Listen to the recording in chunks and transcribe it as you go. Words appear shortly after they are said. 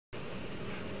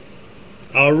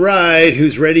All right,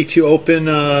 who's ready to open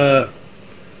a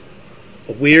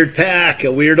weird pack,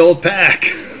 a weird old pack?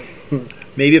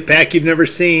 Maybe a pack you've never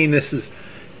seen. This is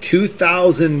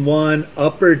 2001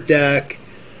 Upper Deck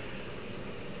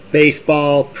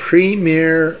Baseball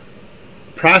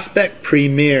Prospect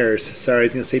Premiers. Sorry, I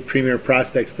was going to say Premier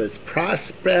Prospects, but it's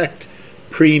Prospect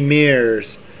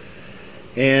Premiers.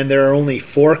 And there are only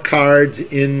 4 cards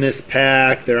in this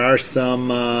pack. There are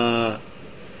some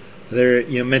there,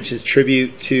 mentions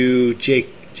tribute to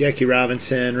Jackie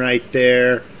Robinson right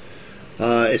there.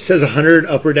 It says 100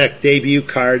 Upper Deck debut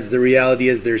cards. The reality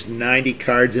is there's 90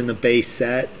 cards in the base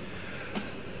set.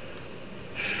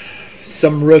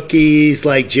 Some rookies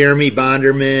like Jeremy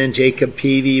Bonderman, Jacob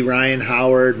Peavy, Ryan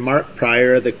Howard, Mark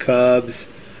Pryor of the Cubs.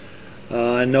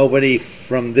 Nobody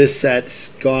from this set's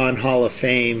gone Hall of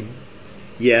Fame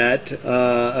yet.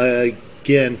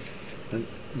 Again,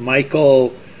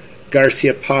 Michael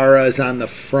Garciaparra is on the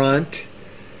front,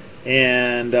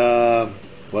 and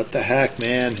what the heck,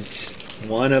 man, it's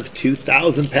one of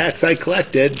 2,000 packs I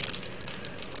collected,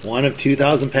 one of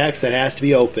 2,000 packs that has to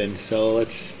be opened. So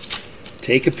let's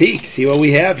take a peek, see what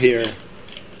we have here.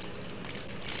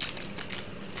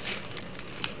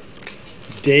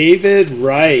 David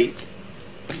Wright,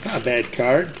 that's not a bad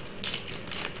card,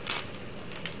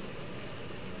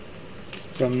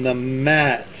 from the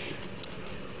Mets.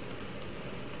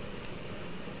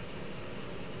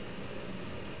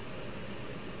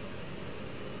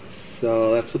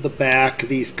 So that's what the back of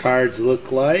these cards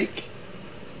look like.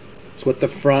 That's what the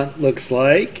front looks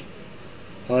like.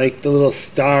 I like the little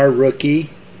star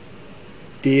rookie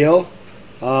deal.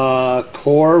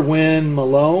 Corwin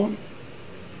Malone.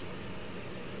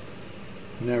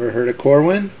 Never heard of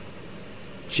Corwin.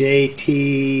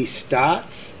 JT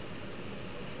Stotts.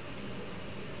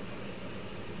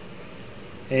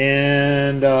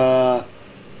 And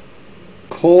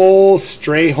Cole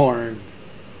Strayhorn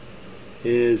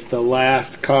is the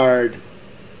last card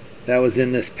that was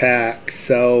in this pack.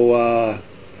 So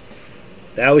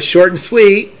that was short and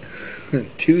sweet.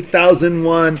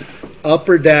 2001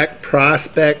 Upper Deck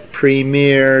Prospect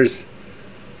Premiers,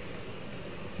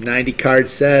 90 card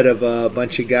set of a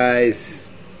bunch of guys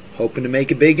hoping to make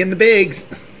it big in the bigs.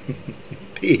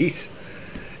 Peace.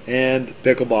 And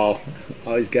pickleball.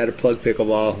 Always got to plug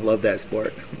pickleball. Love that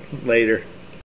sport. Later.